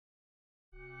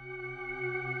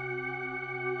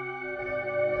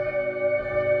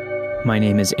My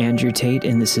name is Andrew Tate,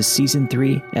 and this is Season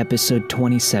 3, Episode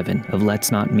 27 of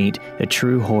Let's Not Meet, a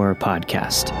true horror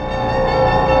podcast.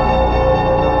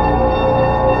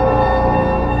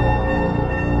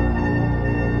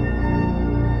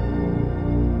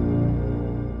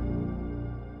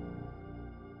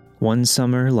 One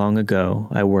summer long ago,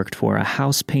 I worked for a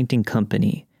house painting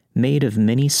company made of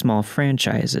many small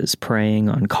franchises preying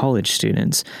on college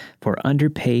students for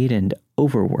underpaid and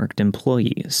overworked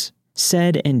employees.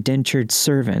 Said indentured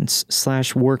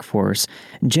servants/workforce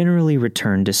generally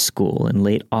returned to school in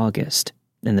late August,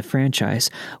 and the franchise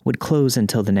would close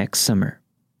until the next summer.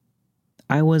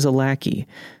 I was a lackey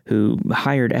who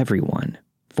hired everyone,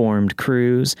 formed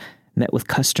crews, met with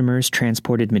customers,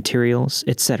 transported materials,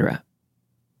 etc.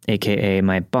 AKA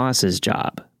my boss's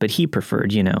job, but he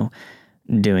preferred,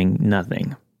 doing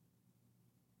nothing.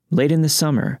 Late in the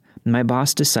summer, my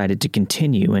boss decided to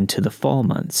continue into the fall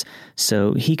months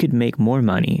so he could make more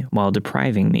money while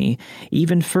depriving me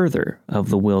even further of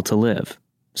the will to live.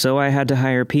 So I had to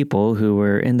hire people who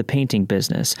were in the painting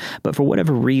business, but for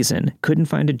whatever reason couldn't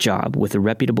find a job with a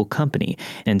reputable company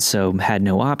and so had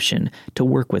no option to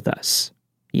work with us.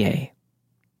 Yay.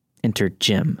 Enter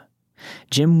Jim.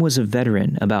 Jim was a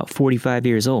veteran, about 45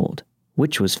 years old,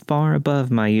 which was far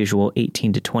above my usual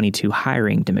 18 to 22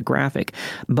 hiring demographic,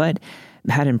 but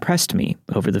had impressed me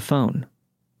over the phone.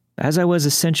 As I was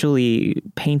essentially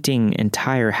painting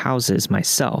entire houses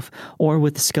myself, or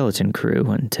with the skeleton crew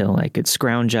until I could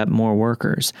scrounge up more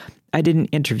workers, I didn't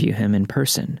interview him in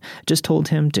person, just told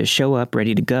him to show up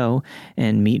ready to go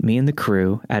and meet me and the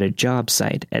crew at a job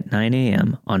site at 9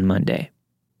 a.m. on Monday.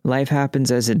 Life happens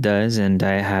as it does, and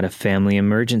I had a family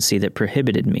emergency that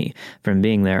prohibited me from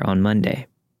being there on Monday.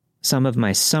 Some of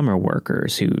my summer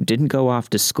workers who didn't go off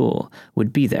to school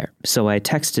would be there, so I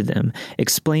texted them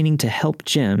explaining to help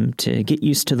Jim to get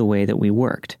used to the way that we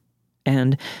worked,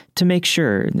 and to make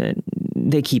sure that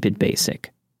they keep it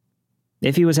basic.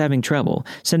 If he was having trouble,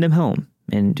 send him home,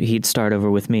 and he'd start over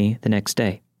with me the next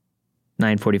day.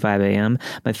 9:45 a.m.,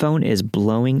 my phone is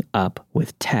blowing up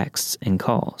with texts and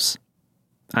calls.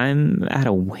 I'm at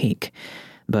a wake,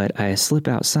 but I slip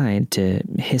outside to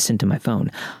hiss into my phone.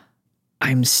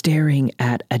 I'm staring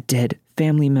at a dead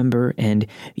family member, and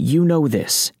you know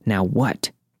this. Now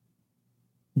what?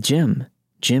 Jim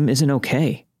isn't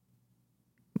okay.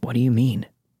 What do you mean?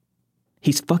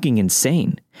 He's fucking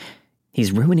insane.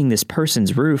 He's ruining this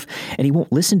person's roof, and he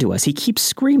won't listen to us. He keeps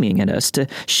screaming at us to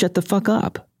shut the fuck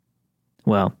up.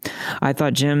 Well, I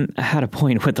thought Jim had a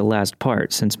point with the last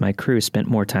part, since my crew spent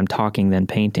more time talking than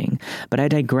painting, but I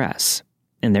digress.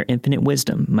 In their infinite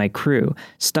wisdom, my crew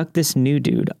stuck this new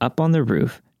dude up on the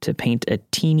roof to paint a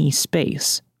teeny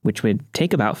space, which would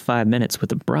take about 5 minutes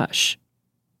with a brush.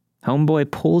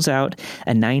 Homeboy pulls out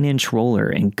a 9-inch roller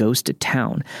and goes to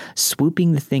town,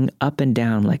 swooping the thing up and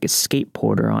down like a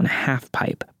skateboarder on a half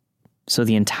pipe. So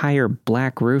the entire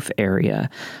black roof area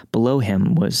below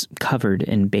him was covered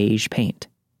in beige paint.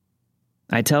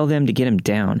 I tell them to get him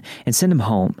down and send him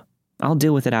home. I'll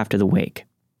deal with it after the wake.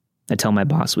 I tell my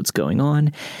boss what's going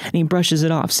on, and he brushes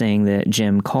it off, saying that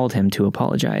Jim called him to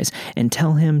apologize and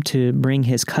tell him to bring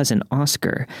his cousin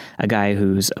Oscar, a guy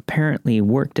who's apparently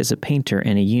worked as a painter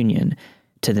in a union,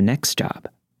 to the next job.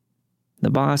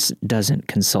 The boss doesn't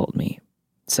consult me,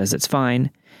 says it's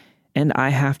fine, and I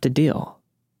have to deal.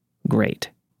 Great.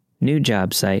 New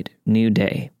job site, new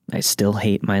day. I still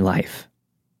hate my life.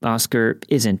 Oscar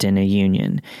isn't in a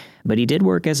union, but he did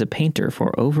work as a painter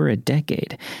for over a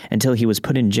decade until he was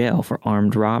put in jail for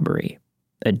armed robbery,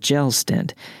 a jail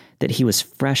stint that he was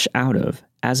fresh out of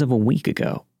as of a week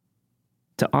ago.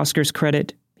 To Oscar's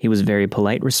credit, he was very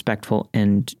polite, respectful,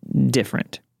 and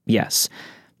different. Yes,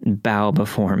 bow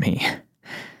before me.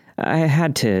 I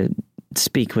had to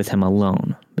speak with him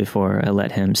alone before I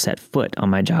let him set foot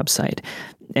on my job site,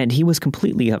 and he was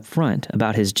completely upfront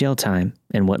about his jail time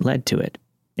and what led to it,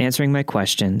 answering my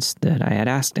questions that I had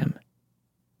asked him.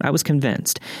 I was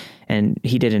convinced, and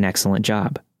he did an excellent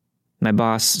job. My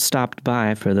boss stopped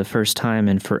by for the first time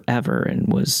in forever and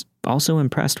was also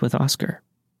impressed with Oscar.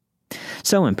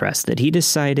 So impressed that he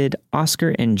decided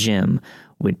Oscar and Jim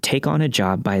would take on a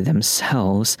job by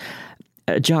themselves,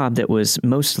 a job that was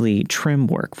mostly trim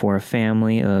work for a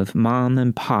family of mom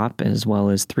and pop, as well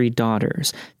as 3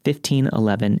 daughters, 15,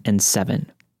 11, and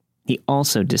 7. He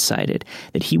also decided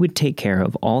that he would take care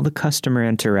of all the customer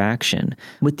interaction,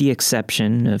 with the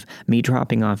exception of me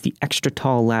dropping off the extra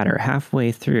tall ladder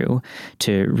halfway through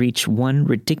to reach one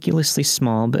ridiculously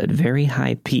small but very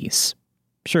high piece.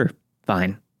 Sure,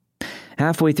 fine.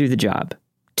 Halfway through the job,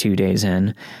 2 days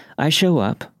in, I show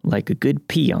up like a good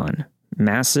peon,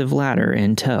 massive ladder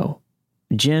in tow.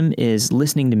 Jim is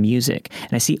listening to music,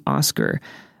 and I see Oscar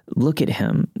look at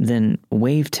him, then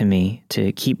wave to me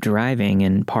to keep driving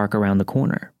and park around the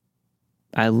corner.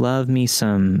 I love me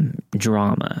some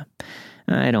drama.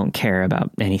 I don't care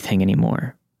about anything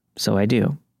anymore, so I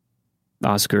do.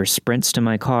 Oscar sprints to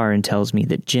my car and tells me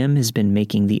that Jim has been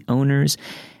making the owners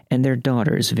and their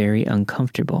daughters very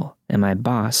uncomfortable, and my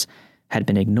boss had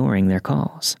been ignoring their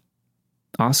calls.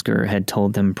 Oscar had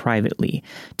told them privately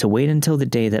to wait until the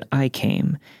day that I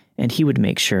came, and he would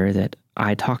make sure that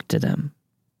I talked to them.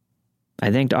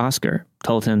 I thanked Oscar,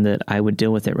 told him that I would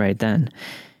deal with it right then,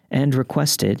 and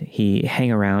requested he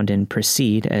hang around and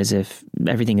proceed as if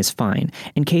everything is fine,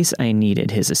 in case I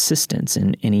needed his assistance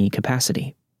in any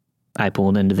capacity. I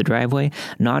pulled into the driveway,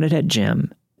 nodded at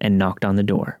Jim, and knocked on the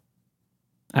door.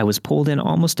 I was pulled in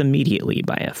almost immediately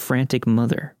by a frantic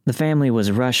mother. The family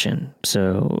was Russian,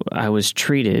 so I was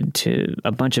treated to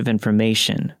a bunch of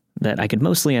information that I could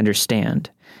mostly understand,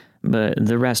 but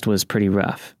the rest was pretty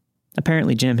rough.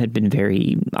 Apparently, Jim had been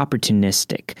very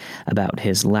opportunistic about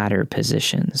his ladder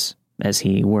positions, as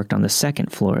he worked on the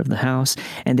second floor of the house,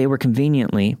 and they were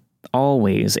conveniently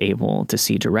always able to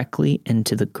see directly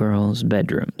into the girls'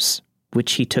 bedrooms,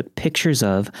 which he took pictures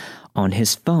of on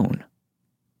his phone.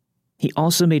 He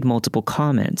also made multiple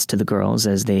comments to the girls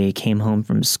as they came home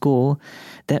from school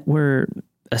that were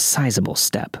a sizable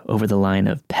step over the line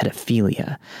of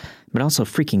pedophilia, but also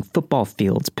freaking football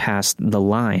fields past the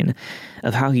line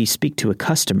of how you speak to a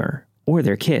customer or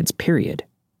their kids, period.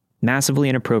 Massively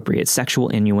inappropriate sexual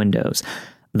innuendos,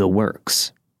 the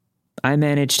works. I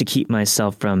managed to keep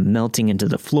myself from melting into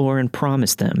the floor and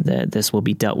promised them that this will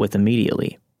be dealt with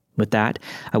immediately. With that,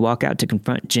 I walk out to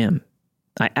confront Jim.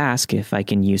 I ask if I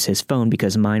can use his phone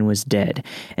because mine was dead,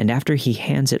 and after he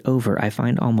hands it over, I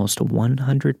find almost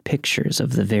 100 pictures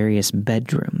of the various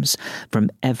bedrooms from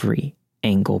every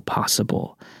angle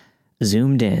possible,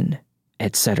 zoomed in,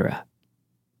 etc.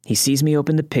 He sees me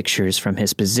open the pictures from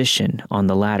his position on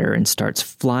the ladder and starts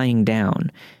flying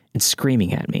down and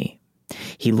screaming at me.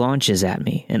 He launches at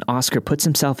me, and Oscar puts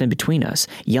himself in between us,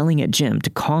 yelling at Jim to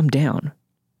calm down.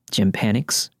 Jim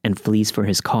panics and flees for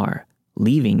his car,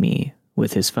 leaving me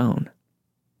with his phone.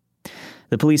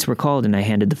 The police were called and I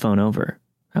handed the phone over.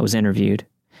 I was interviewed.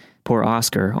 Poor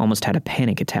Oscar almost had a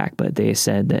panic attack, but they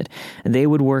said that they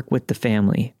would work with the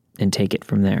family and take it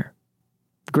from there.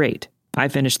 Great. I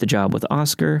finished the job with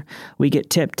Oscar. We get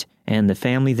tipped, and the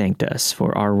family thanked us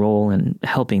for our role in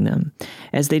helping them,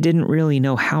 as they didn't really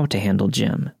know how to handle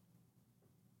Jim.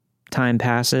 Time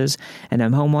passes, and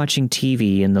I'm home watching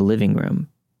TV in the living room.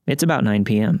 It's about 9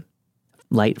 p.m.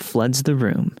 Light floods the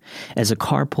room as a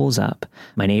car pulls up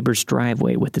my neighbor's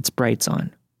driveway with its brights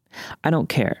on. I don't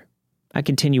care. I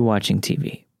continue watching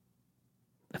TV.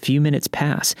 A few minutes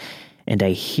pass, and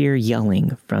I hear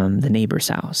yelling from the neighbor's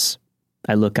house.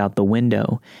 I look out the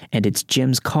window, and it's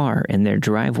Jim's car in their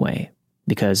driveway,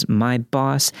 because my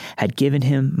boss had given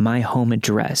him my home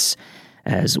address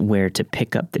as where to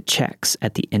pick up the checks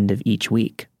at the end of each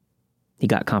week. He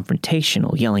got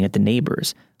confrontational, yelling at the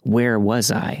neighbors, "Where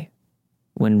was I?"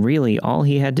 When really all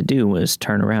he had to do was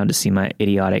turn around to see my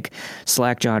idiotic,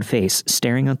 slack-jawed face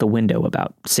staring out the window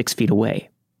about 6 feet away.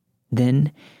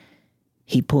 Then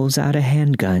he pulls out a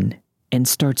handgun and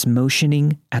starts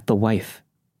motioning at the wife.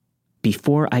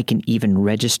 Before I can even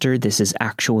register this is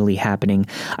actually happening,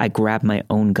 I grab my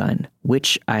own gun,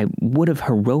 which I would have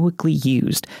heroically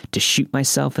used to shoot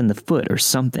myself in the foot or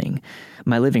something.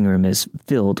 My living room is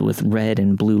filled with red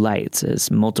and blue lights as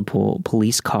multiple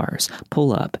police cars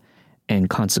pull up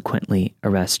and consequently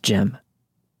arrest Jim.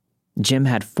 Jim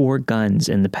had 4 guns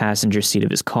in the passenger seat of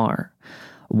his car,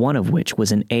 one of which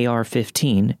was an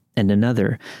AR-15 and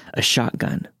another a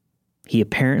shotgun. He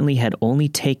apparently had only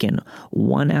taken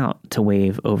one out to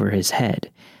wave over his head,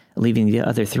 leaving the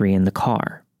other 3 in the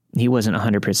car. He wasn't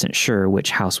 100% sure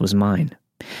which house was mine.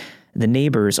 The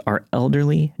neighbors are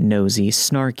elderly, nosy,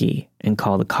 snarky, and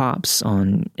call the cops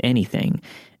on anything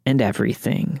and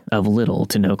everything of little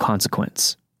to no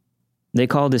consequence. They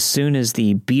called as soon as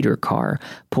the beater car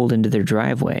pulled into their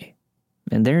driveway,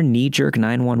 and their knee-jerk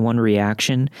 911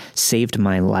 reaction saved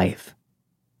my life.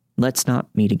 Let's not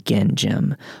meet again,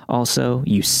 Jim. Also,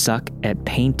 you suck at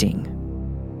painting.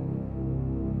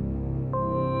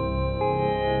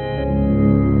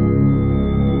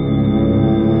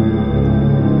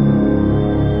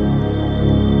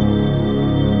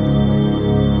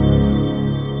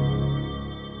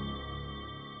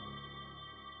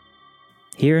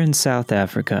 Here in South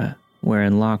Africa, we're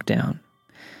in lockdown.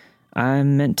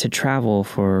 I'm meant to travel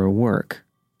for work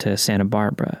to Santa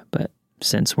Barbara, but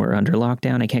since we're under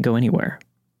lockdown, I can't go anywhere.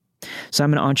 So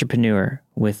I'm an entrepreneur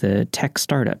with a tech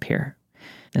startup here.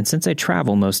 And since I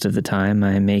travel most of the time,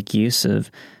 I make use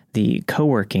of the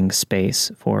co-working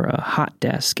space for a hot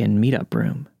desk and meetup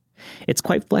room. It's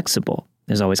quite flexible.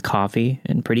 There's always coffee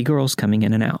and pretty girls coming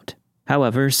in and out.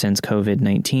 However, since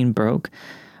COVID-19 broke,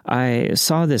 I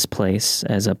saw this place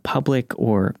as a public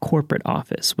or corporate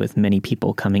office with many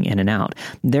people coming in and out.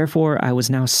 Therefore, I was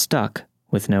now stuck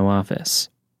with no office.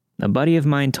 A buddy of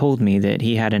mine told me that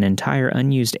he had an entire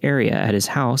unused area at his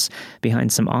house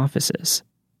behind some offices.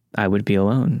 I would be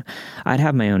alone. I'd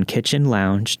have my own kitchen,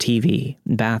 lounge, TV,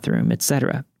 bathroom,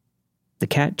 etc. The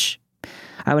catch?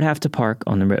 I would have to park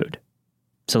on the road.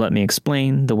 So let me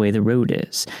explain the way the road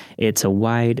is. It's a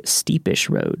wide, steepish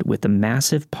road with a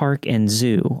massive park and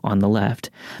zoo on the left,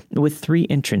 with 3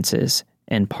 entrances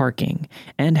and parking,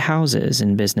 and houses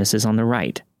and businesses on the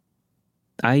right.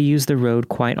 I use the road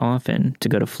quite often to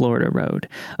go to Florida Road,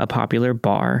 a popular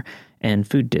bar and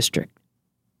food district.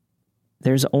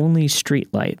 There's only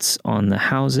streetlights on the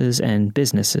houses and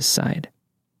businesses side,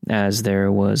 as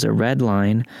there was a red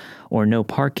line or no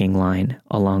parking line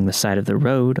along the side of the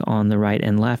road on the right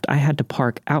and left. I had to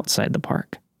park outside the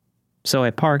park. So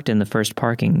I parked in the first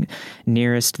parking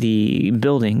nearest the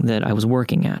building that I was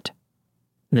working at.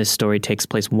 This story takes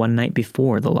place one night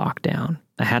before the lockdown.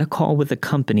 I had a call with a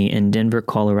company in Denver,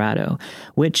 Colorado,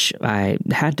 which I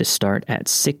had to start at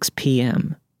 6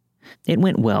 p.m. It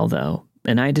went well, though,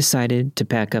 and I decided to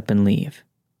pack up and leave.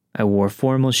 I wore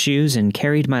formal shoes and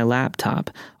carried my laptop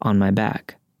on my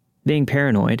back. Being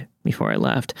paranoid, before I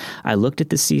left, I looked at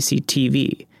the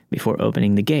CCTV before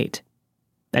opening the gate.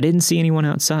 I didn't see anyone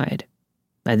outside.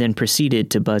 I then proceeded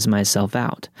to buzz myself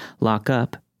out, lock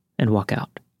up, and walk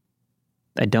out.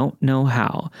 I don't know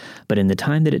how, but in the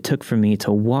time that it took for me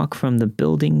to walk from the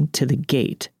building to the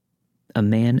gate, a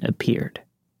man appeared.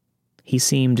 He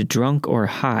seemed drunk or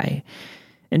high,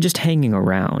 and just hanging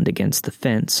around against the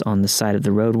fence on the side of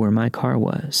the road where my car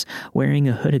was, wearing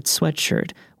a hooded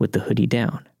sweatshirt with the hoodie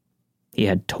down. He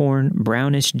had torn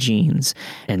brownish jeans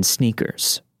and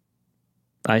sneakers.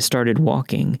 I started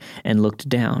walking and looked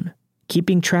down,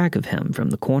 keeping track of him from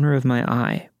the corner of my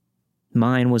eye.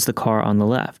 Mine was the car on the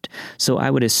left, so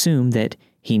I would assume that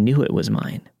he knew it was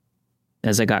mine.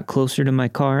 As I got closer to my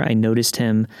car, I noticed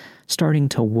him starting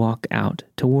to walk out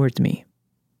towards me.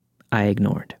 I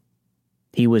ignored.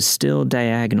 He was still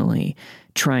diagonally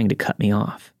trying to cut me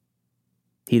off.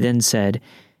 He then said,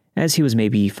 as he was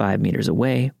maybe 5 meters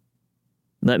away,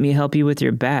 "Let me help you with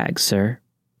your bag, sir."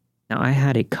 Now, I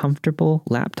had a comfortable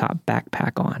laptop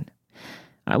backpack on.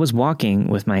 I was walking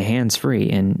with my hands free,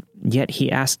 and yet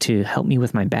he asked to help me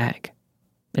with my bag.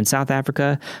 In South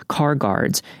Africa, car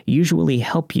guards usually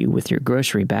help you with your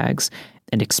grocery bags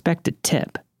and expect a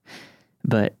tip.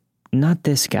 But not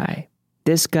this guy.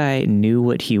 This guy knew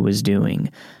what he was doing,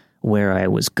 where I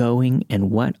was going, and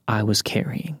what I was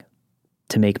carrying.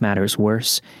 To make matters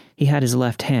worse, he had his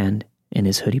left hand in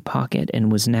his hoodie pocket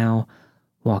and was now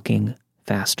walking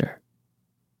faster.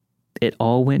 It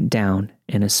all went down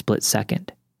in a split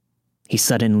second. He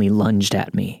suddenly lunged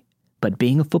at me, but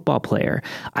being a football player,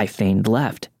 I feigned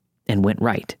left and went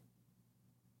right.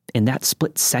 In that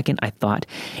split second, I thought,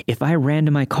 if I ran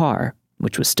to my car,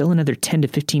 which was still another 10 to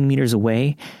 15 meters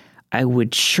away, I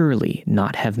would surely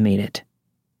not have made it.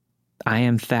 I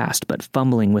am fast, but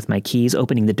fumbling with my keys,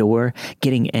 opening the door,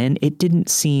 getting in, it didn't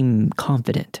seem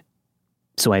confident.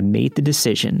 So I made the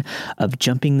decision of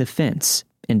jumping the fence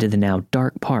into the now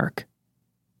dark park.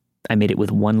 I made it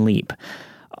with one leap,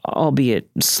 albeit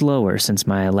slower since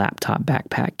my laptop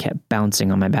backpack kept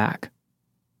bouncing on my back.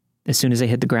 As soon as I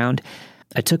hit the ground,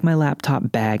 I took my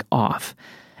laptop bag off,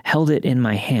 held it in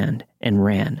my hand, and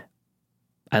ran.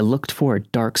 I looked for a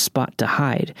dark spot to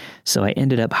hide, so I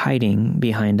ended up hiding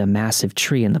behind a massive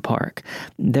tree in the park.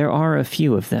 There are a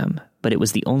few of them, but it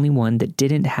was the only one that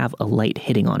didn't have a light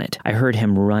hitting on it. I heard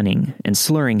him running and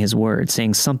slurring his words,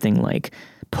 saying something like,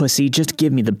 "Pussy, just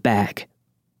give me the bag."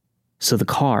 So the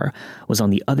car was on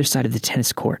the other side of the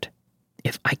tennis court.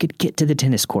 If I could get to the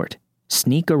tennis court,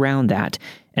 sneak around that,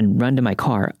 and run to my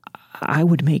car, I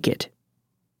would make it.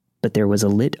 But there was a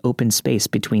lit open space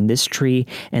between this tree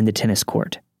and the tennis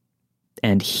court,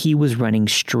 and he was running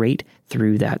straight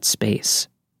through that space.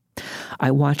 I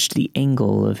watched the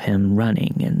angle of him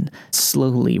running and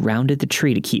slowly rounded the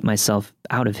tree to keep myself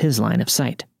out of his line of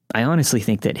sight. I honestly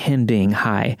think that him being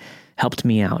high helped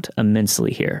me out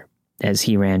immensely here, as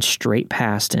he ran straight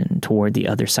past and toward the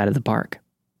other side of the park.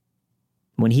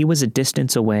 When he was a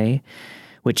distance away,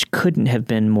 which couldn't have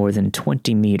been more than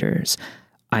 20 meters,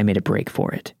 I made a break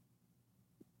for it.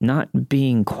 Not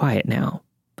being quiet now,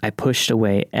 I pushed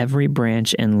away every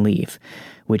branch and leaf,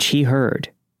 which he heard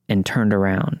and turned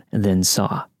around, then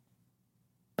saw.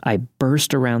 I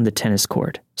burst around the tennis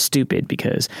court, stupid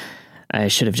because I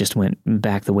should have just went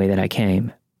back the way that I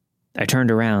came. I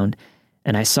turned around,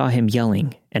 and I saw him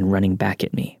yelling and running back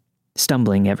at me,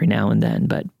 stumbling every now and then,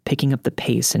 but picking up the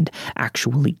pace and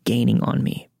actually gaining on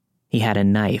me. He had a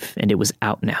knife, and it was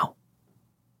out now.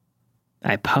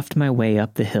 I puffed my way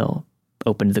up the hill,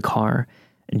 opened the car,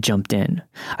 and jumped in.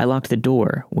 I locked the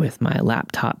door with my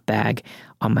laptop bag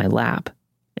on my lap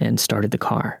and started the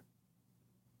car.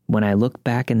 When I look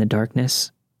back in the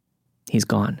darkness, he's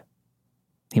gone.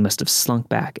 He must have slunk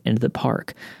back into the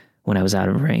park when I was out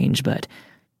of range, but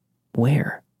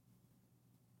where?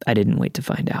 I didn't wait to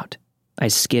find out. I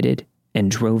skidded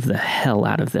and drove the hell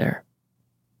out of there.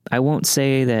 I won't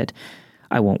say that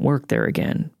I won't work there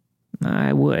again.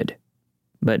 I would.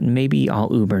 But maybe I'll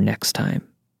Uber next time.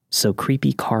 So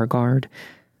creepy car guard,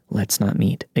 let's not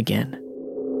meet again.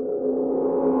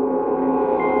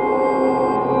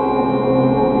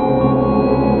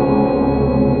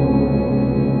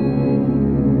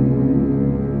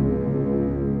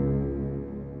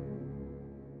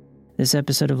 This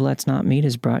episode of Let's Not Meet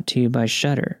is brought to you by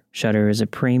Shudder. Shudder is a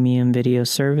premium video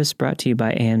service brought to you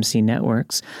by AMC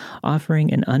Networks,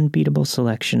 offering an unbeatable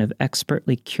selection of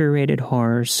expertly curated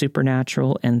horror,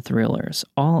 supernatural, and thrillers,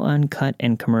 all uncut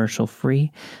and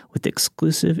commercial-free, with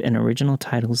exclusive and original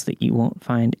titles that you won't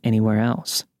find anywhere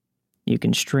else. You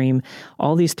can stream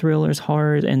all these thrillers,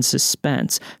 horror, and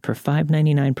suspense for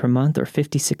 $5.99 per month or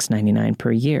 $56.99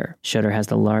 per year. Shudder has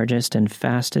the largest and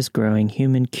fastest-growing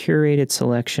human-curated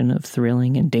selection of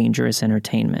thrilling and dangerous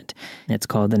entertainment. It's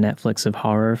called the Netflix of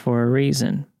horror for a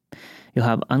reason. You'll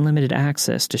have unlimited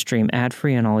access to stream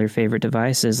ad-free on all your favorite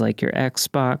devices like your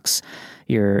Xbox,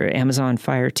 your Amazon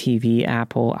Fire TV,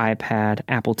 Apple, iPad,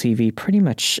 Apple TV, pretty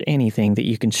much anything that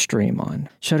you can stream on.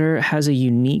 Shudder has a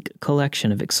unique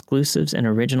collection of exclusives and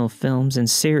original films and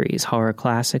series, horror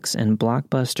classics, and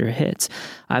blockbuster hits.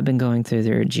 I've been going through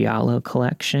their Giallo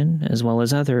collection, as well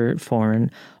as other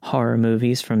foreign horror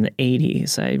movies from the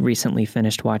 80s. I recently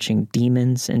finished watching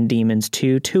Demons and Demons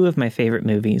 2, two of my favorite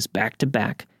movies, back to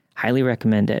back. Highly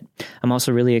recommend it. I'm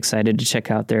also really excited to check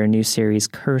out their new series,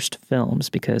 Cursed Films,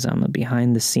 because I'm a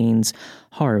behind-the-scenes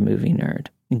horror movie nerd.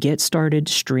 Get started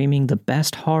streaming the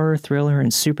best horror, thriller,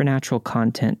 and supernatural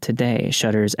content today.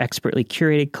 Shudder's expertly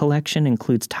curated collection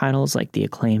includes titles like the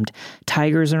acclaimed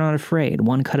Tigers Are Not Afraid,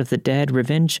 One Cut of the Dead,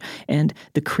 Revenge, and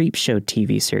the Creepshow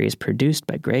TV series produced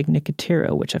by Greg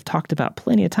Nicotero, which I've talked about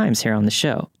plenty of times here on the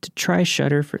show. To try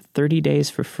Shudder for 30 days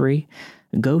for free,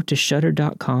 go to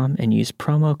Shudder.com and use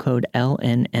promo code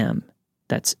LNM.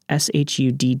 That's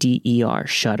SHUDDER,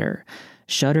 Shudder.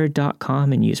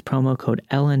 Shudder.com and use promo code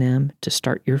LNM to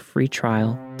start your free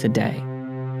trial today.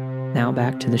 Now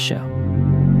back to the show.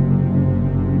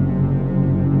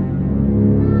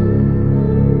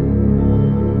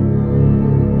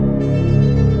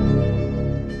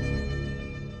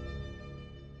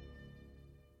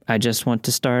 I just want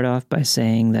to start off by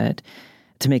saying that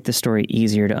to make the story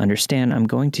easier to understand, I'm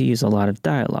going to use a lot of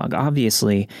dialogue.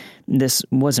 Obviously, this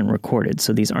wasn't recorded,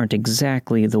 so these aren't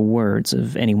exactly the words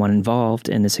of anyone involved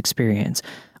in this experience.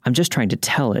 I'm just trying to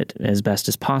tell it as best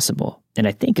as possible, and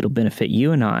I think it'll benefit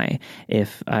you and I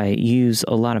if I use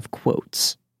a lot of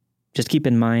quotes. Just keep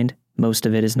in mind, most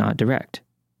of it is not direct.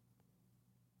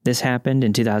 This happened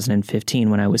in 2015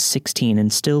 when I was 16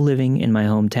 and still living in my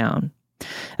hometown.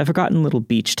 A forgotten little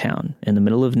beach town in the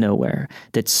middle of nowhere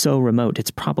that's so remote it's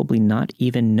probably not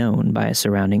even known by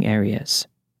surrounding areas.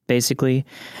 Basically,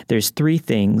 there's 3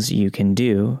 things you can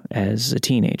do as a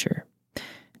teenager.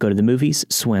 Go to the movies,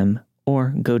 swim,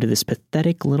 or go to this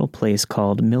pathetic little place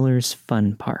called Miller's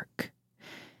Fun Park.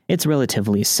 It's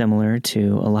relatively similar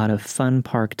to a lot of fun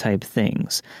park type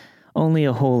things, only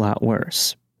a whole lot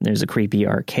worse. There's a creepy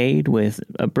arcade with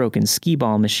a broken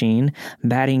skee-ball machine,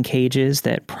 batting cages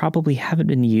that probably haven't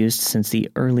been used since the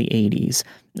early 80s,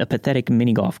 a pathetic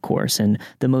mini-golf course, and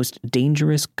the most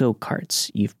dangerous go-karts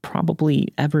you've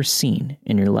probably ever seen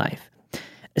in your life.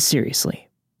 Seriously,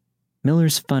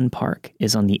 Miller's Fun Park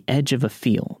is on the edge of a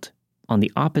field. On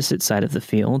the opposite side of the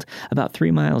field, about 3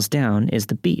 miles down, is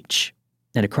the beach,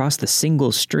 and across the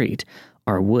single street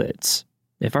are woods.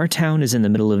 If our town is in the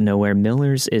middle of nowhere,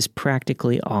 Miller's is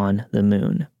practically on the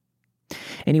moon.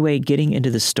 Anyway, getting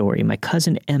into the story, my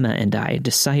cousin Emma and I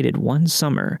decided one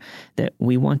summer that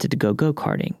we wanted to go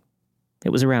go-karting.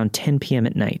 It was around 10 p.m.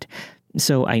 at night,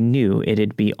 so I knew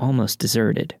it'd be almost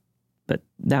deserted. But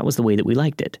that was the way that we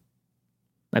liked it.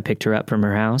 I picked her up from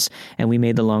her house, and we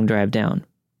made the long drive down.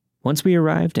 Once we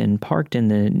arrived and parked in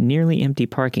the nearly empty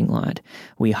parking lot,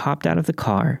 we hopped out of the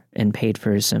car and paid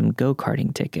for some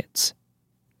go-karting tickets.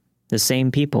 The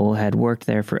same people had worked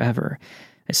there forever,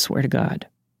 I swear to God.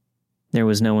 There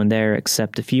was no one there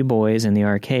except a few boys in the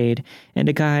arcade and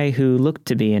a guy who looked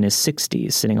to be in his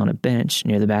 60s sitting on a bench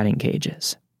near the batting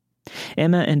cages.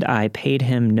 Emma and I paid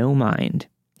him no mind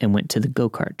and went to the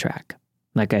go-kart track.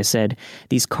 Like I said,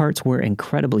 these karts were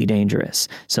incredibly dangerous,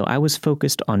 so I was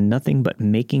focused on nothing but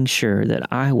making sure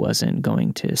that I wasn't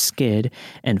going to skid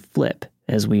and flip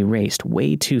as we raced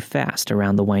way too fast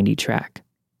around the windy track.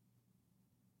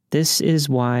 This is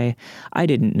why I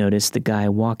didn't notice the guy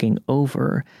walking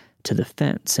over to the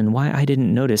fence and why I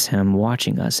didn't notice him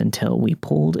watching us until we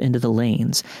pulled into the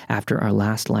lanes after our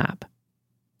last lap.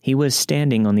 He was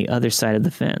standing on the other side of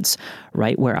the fence,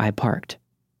 right where I parked.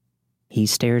 He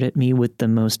stared at me with the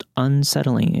most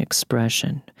unsettling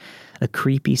expression, a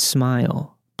creepy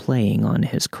smile playing on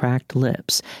his cracked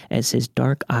lips as his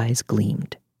dark eyes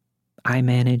gleamed. I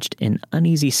managed an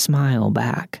uneasy smile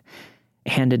back,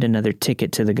 handed another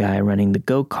ticket to the guy running the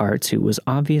go-karts who was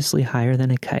obviously higher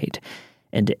than a kite,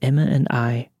 and Emma and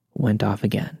I went off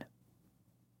again.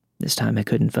 This time I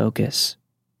couldn't focus.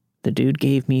 The dude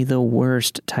gave me the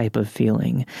worst type of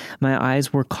feeling. My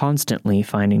eyes were constantly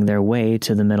finding their way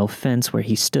to the metal fence where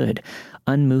he stood,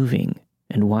 unmoving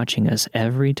and watching us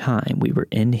every time we were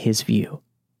in his view.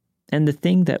 And the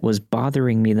thing that was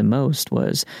bothering me the most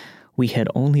was we had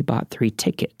only bought 3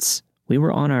 tickets. We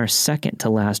were on our second to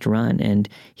last run, and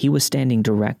he was standing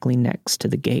directly next to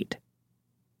the gate.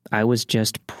 I was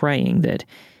just praying that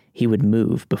he would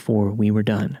move before we were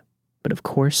done. But of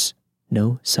course,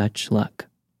 no such luck.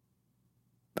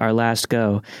 Our last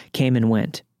go came and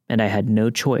went, and I had no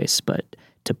choice but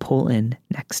to pull in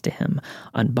next to him,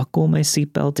 unbuckle my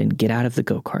seatbelt, and get out of the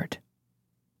go-kart.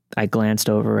 I glanced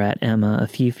over at Emma a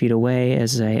few feet away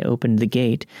as I opened the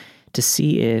gate to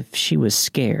see if she was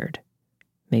scared.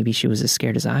 Maybe she was as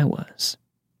scared as I was.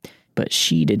 But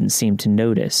she didn't seem to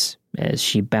notice as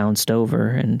she bounced over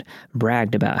and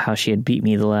bragged about how she had beat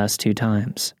me the last 2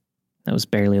 times. I was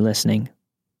barely listening.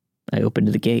 I opened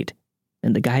the gate,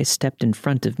 and the guy stepped in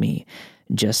front of me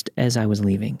just as I was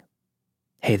leaving.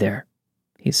 "Hey there,"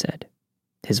 he said.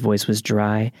 His voice was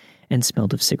dry and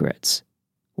smelled of cigarettes.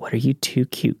 "What are you 2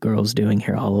 cute girls doing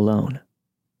here all alone?"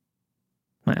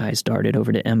 My eyes darted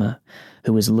over to Emma,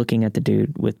 who was looking at the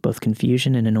dude with both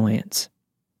confusion and annoyance.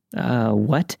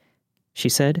 What?" she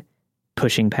said,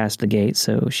 pushing past the gate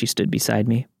so she stood beside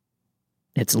me.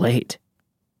 "It's late."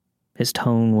 His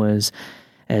tone was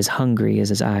as hungry as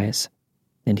his eyes,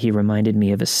 and he reminded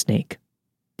me of a snake.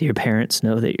 "Do your parents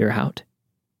know that you're out?"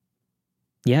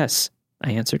 "Yes,"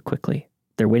 I answered quickly.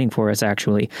 "They're waiting for us,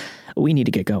 actually. We need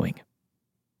to get going."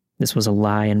 This was a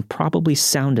lie and probably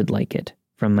sounded like it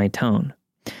from my tone,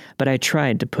 but I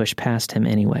tried to push past him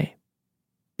anyway.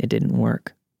 It didn't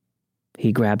work.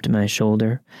 He grabbed my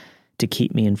shoulder to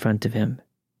keep me in front of him.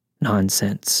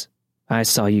 "Nonsense. I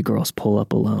saw you girls pull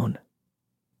up alone."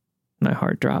 My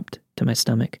heart dropped to my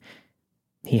stomach.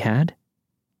 He had?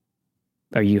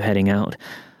 "Are you heading out?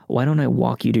 Why don't I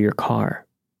walk you to your car?"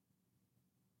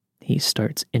 He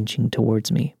starts inching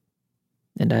towards me,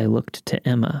 and I looked to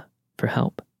Emma for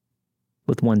help.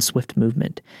 With one swift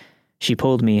movement, she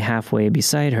pulled me halfway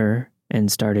beside her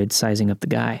and started sizing up the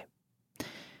guy.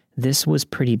 This was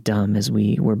pretty dumb as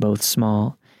we were both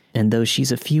small, and though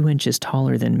she's a few inches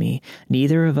taller than me,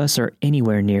 neither of us are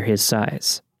anywhere near his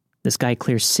size. This guy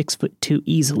clears 6'2"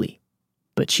 easily,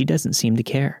 but she doesn't seem to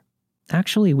care.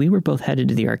 "Actually, we were both headed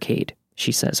to the arcade,"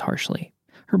 she says harshly.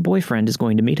 "Her boyfriend is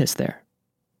going to meet us there."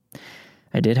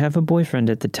 I did have a boyfriend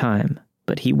at the time,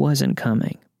 but he wasn't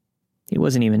coming. He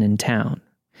wasn't even in town.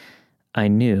 I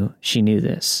knew she knew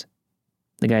this.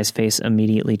 The guy's face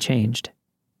immediately changed.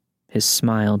 His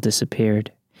smile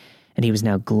disappeared, and he was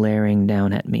now glaring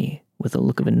down at me with a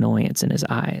look of annoyance in his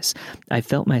eyes. I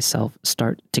felt myself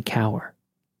start to cower.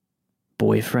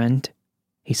 "Boyfriend?"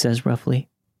 he says roughly.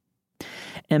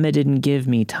 Emma didn't give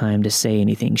me time to say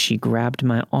anything. She grabbed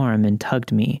my arm and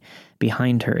tugged me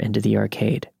behind her into the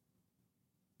arcade.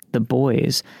 The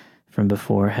boys from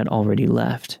before had already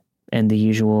left, and the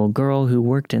usual girl who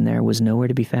worked in there was nowhere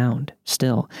to be found.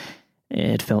 Still,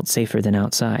 it felt safer than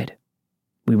outside.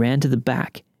 We ran to the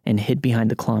back and hid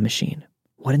behind the claw machine.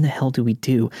 "What in the hell do we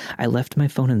do? I left my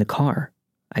phone in the car,"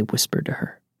 I whispered to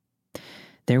her.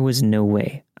 There was no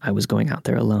way I was going out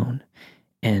there alone,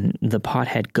 and the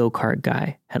pothead go-kart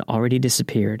guy had already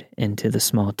disappeared into the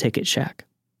small ticket shack.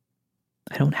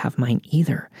 "I don't have mine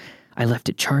either. I left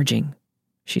it charging,"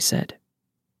 she said.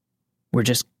 "We're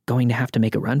just going to have to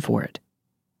make a run for it."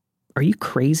 "Are you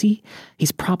crazy?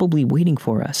 He's probably waiting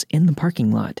for us in the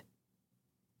parking lot."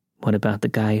 "What about the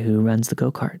guy who runs the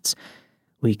go-karts?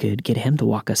 We could get him to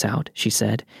walk us out," she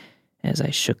said, as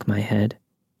I shook my head.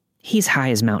 He's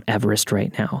high as Mount Everest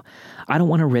right now. I don't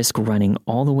want to risk running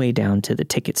all the way down to the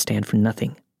ticket stand for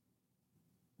nothing."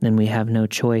 "Then we have no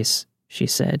choice," she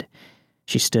said.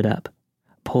 She stood up,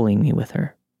 pulling me with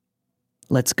her.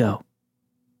 "Let's go."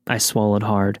 I swallowed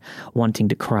hard, wanting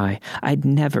to cry. I'd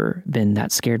never been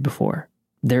that scared before.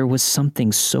 There was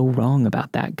something so wrong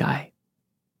about that guy.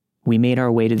 We made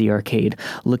our way to the arcade,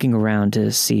 looking around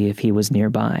to see if he was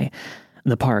nearby.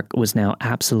 The park was now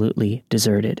absolutely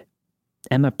deserted.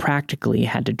 Emma practically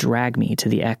had to drag me to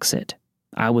the exit.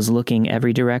 I was looking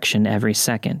every direction every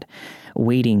second,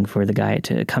 waiting for the guy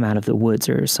to come out of the woods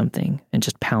or something and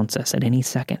just pounce us at any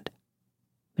second.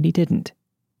 But he didn't.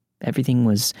 Everything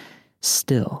was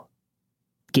still.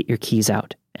 "Get your keys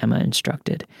out," Emma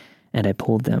instructed, and I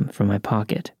pulled them from my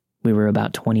pocket. We were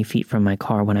about 20 feet from my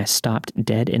car when I stopped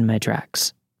dead in my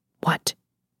tracks. "What?"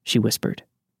 she whispered.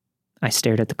 I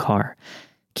stared at the car,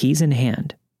 keys in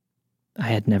hand. I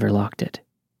had never locked it.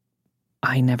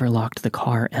 "I never locked the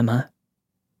car, Emma."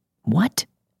 "What?"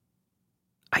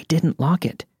 "I didn't lock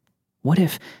it. What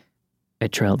if—" I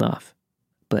trailed off,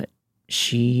 but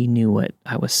she knew what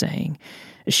I was saying.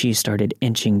 She started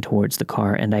inching towards the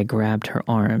car, and I grabbed her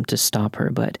arm to stop her,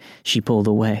 but she pulled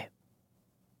away.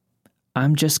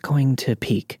 "I'm just going to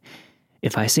peek.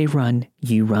 If I say run,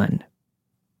 you run."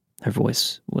 Her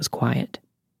voice was quiet.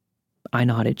 I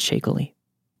nodded shakily.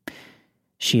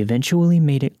 She eventually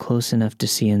made it close enough to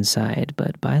see inside,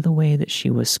 but by the way that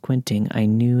she was squinting, I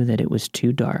knew that it was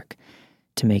too dark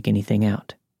to make anything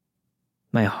out.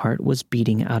 My heart was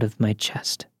beating out of my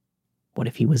chest. What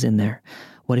if he was in there?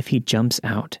 What if he jumps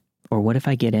out? Or what if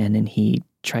I get in and he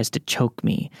tries to choke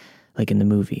me, like in the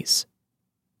movies?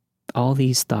 All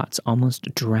these thoughts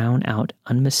almost drown out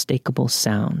unmistakable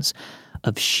sounds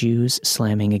of shoes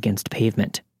slamming against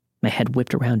pavement. My head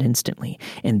whipped around instantly,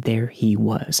 and there he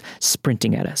was,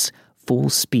 sprinting at us, full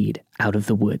speed out of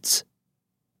the woods.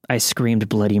 I screamed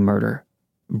bloody murder,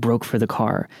 broke for the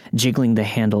car, jiggling the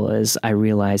handle as I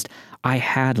realized I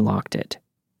had locked it.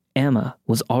 Emma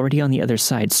was already on the other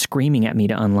side, screaming at me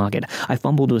to unlock it. I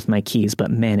fumbled with my keys, but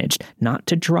managed not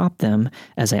to drop them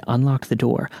as I unlocked the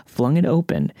door, flung it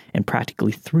open, and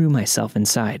practically threw myself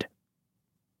inside.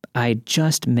 I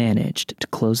just managed to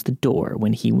close the door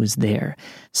when he was there,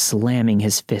 slamming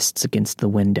his fists against the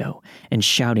window and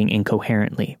shouting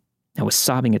incoherently. I was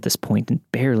sobbing at this point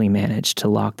and barely managed to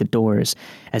lock the doors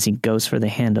as he goes for the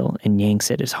handle and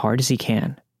yanks it as hard as he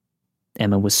can.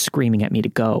 Emma was screaming at me to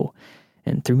go,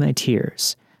 and through my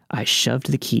tears, I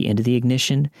shoved the key into the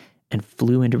ignition and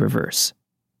flew into reverse.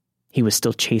 He was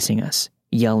still chasing us,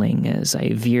 yelling as I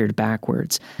veered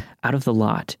backwards out of the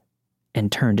lot and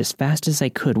turned as fast as I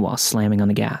could while slamming on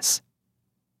the gas.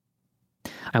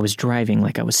 I was driving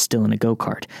like I was still in a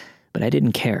go-kart, but I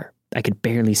didn't care. I could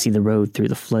barely see the road through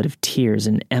the flood of tears,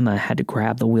 and Emma had to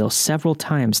grab the wheel several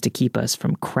times to keep us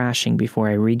from crashing before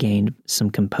I regained some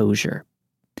composure.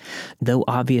 Though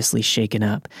obviously shaken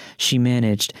up, she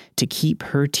managed to keep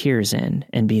her tears in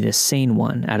and be the sane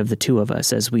one out of the two of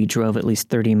us as we drove at least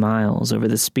 30 miles over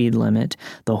the speed limit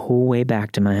the whole way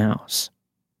back to my house.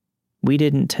 We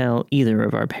didn't tell either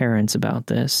of our parents about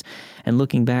this, and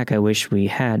looking back, I wish we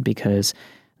had, because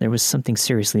there was something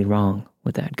seriously wrong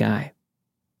with that guy.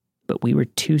 But we were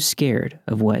too scared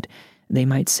of what they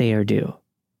might say or do.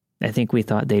 I think we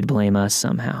thought they'd blame us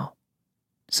somehow.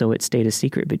 So it stayed a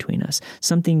secret between us,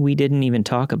 something we didn't even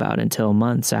talk about until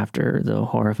months after the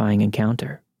horrifying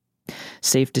encounter.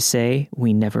 Safe to say,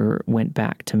 we never went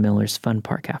back to Miller's Fun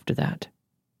Park after that.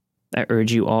 I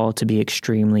urge you all to be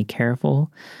extremely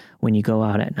careful when you go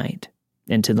out at night,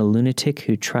 and to the lunatic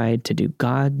who tried to do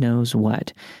God knows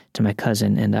what to my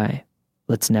cousin and I,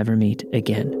 let's never meet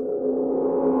again.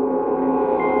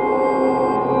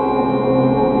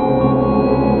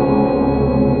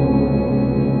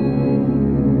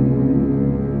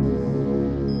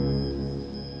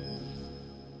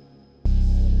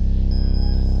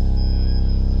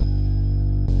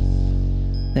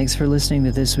 Thanks for listening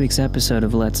to this week's episode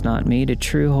of Let's Not Meet, a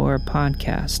true horror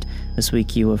podcast. This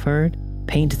week you have heard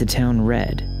Paint the Town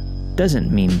Red.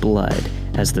 Doesn't mean blood,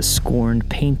 as the scorned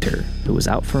painter who was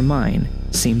out for mine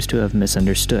seems to have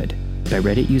misunderstood. By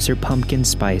Reddit user Pumpkin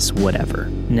Spice Whatever.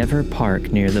 Never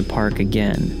Park Near the Park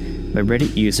Again. By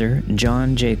Reddit user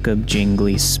John Jacob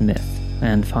Jingley Smith.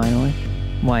 And finally,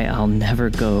 Why I'll Never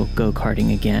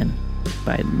Go-Karting Again.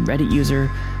 By Reddit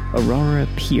user Aurora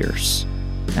Pierce.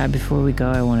 Before we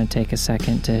go, I want to take a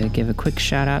second to give a quick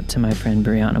shout out to my friend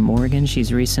Brianna Morgan.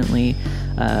 She's recently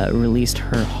released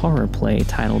her horror play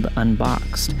titled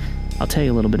Unboxed. I'll tell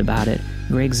you a little bit about it.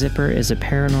 Greg Zipper is a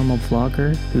paranormal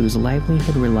vlogger whose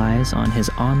livelihood relies on his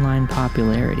online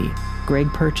popularity. Greg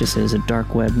purchases a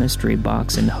dark web mystery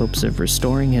box in hopes of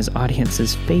restoring his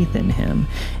audience's faith in him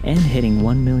and hitting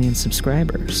 1 million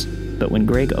subscribers. But when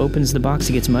Greg opens the box,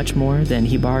 he gets much more than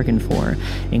he bargained for,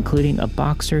 including a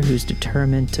boxer who's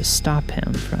determined to stop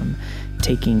him from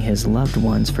taking his loved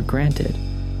ones for granted.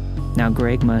 Now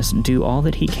Greg must do all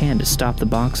that he can to stop the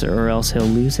boxer, or else he'll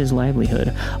lose his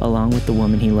livelihood along with the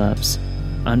woman he loves.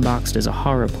 Unboxed is a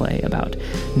horror play about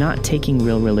not taking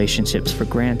real relationships for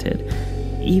granted,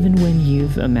 even when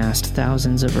you've amassed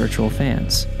thousands of virtual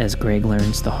fans, as Greg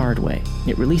learns the hard way.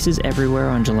 It releases everywhere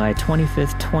on July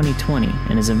 25th, 2020,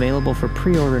 and is available for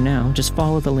pre-order now. Just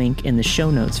follow the link in the show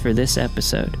notes for this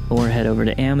episode, or head over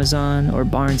to Amazon or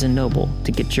Barnes & Noble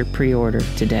to get your pre-order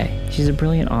today. She's a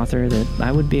brilliant author that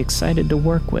I would be excited to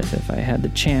work with if I had the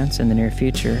chance in the near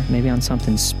future, maybe on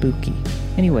something spooky.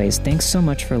 Anyways, thanks so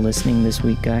much for listening this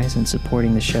week, guys, and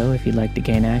supporting the show. If you'd like to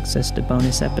gain access to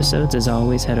bonus episodes, as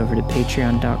always, head over to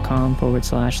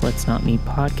patreon.com/Let's Not Meet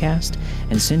podcast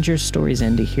and send your stories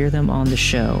in to hear them on the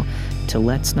show to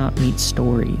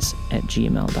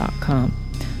letsnotmeetstories@gmail.com.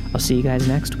 I'll see you guys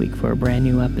next week for a brand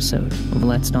new episode of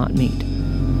Let's Not Meet.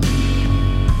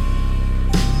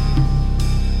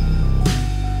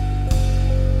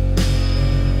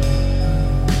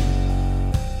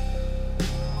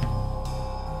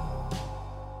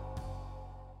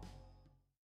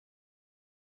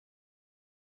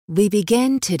 We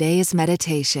begin today's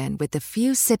meditation with a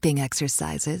few sipping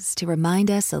exercises to remind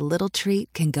us a little treat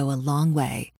can go a long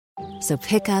way. So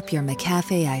pick up your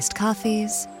McCafe iced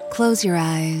coffees, close your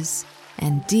eyes,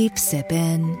 and deep sip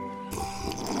in.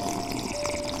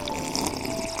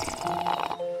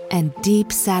 And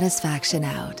deep satisfaction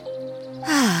out.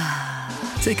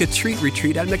 Take a treat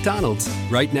retreat at McDonald's.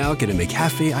 Right now, get a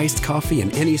McCafe iced coffee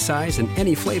in any size and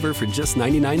any flavor for just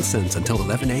 99 cents until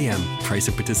 11 a.m. Price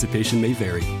and participation may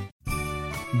vary.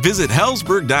 Visit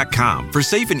Helzberg.com for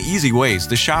safe and easy ways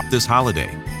to shop this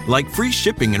holiday, like free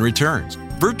shipping and returns,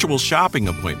 virtual shopping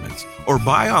appointments, or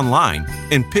buy online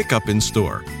and pick up in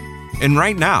store. And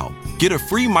right now, get a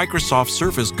free Microsoft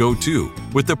Surface Go 2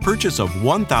 with the purchase of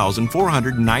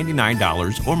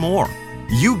 $1,499 or more.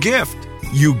 You gift,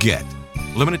 you get.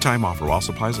 Limited time offer while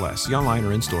supplies last. See online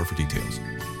or in store for details.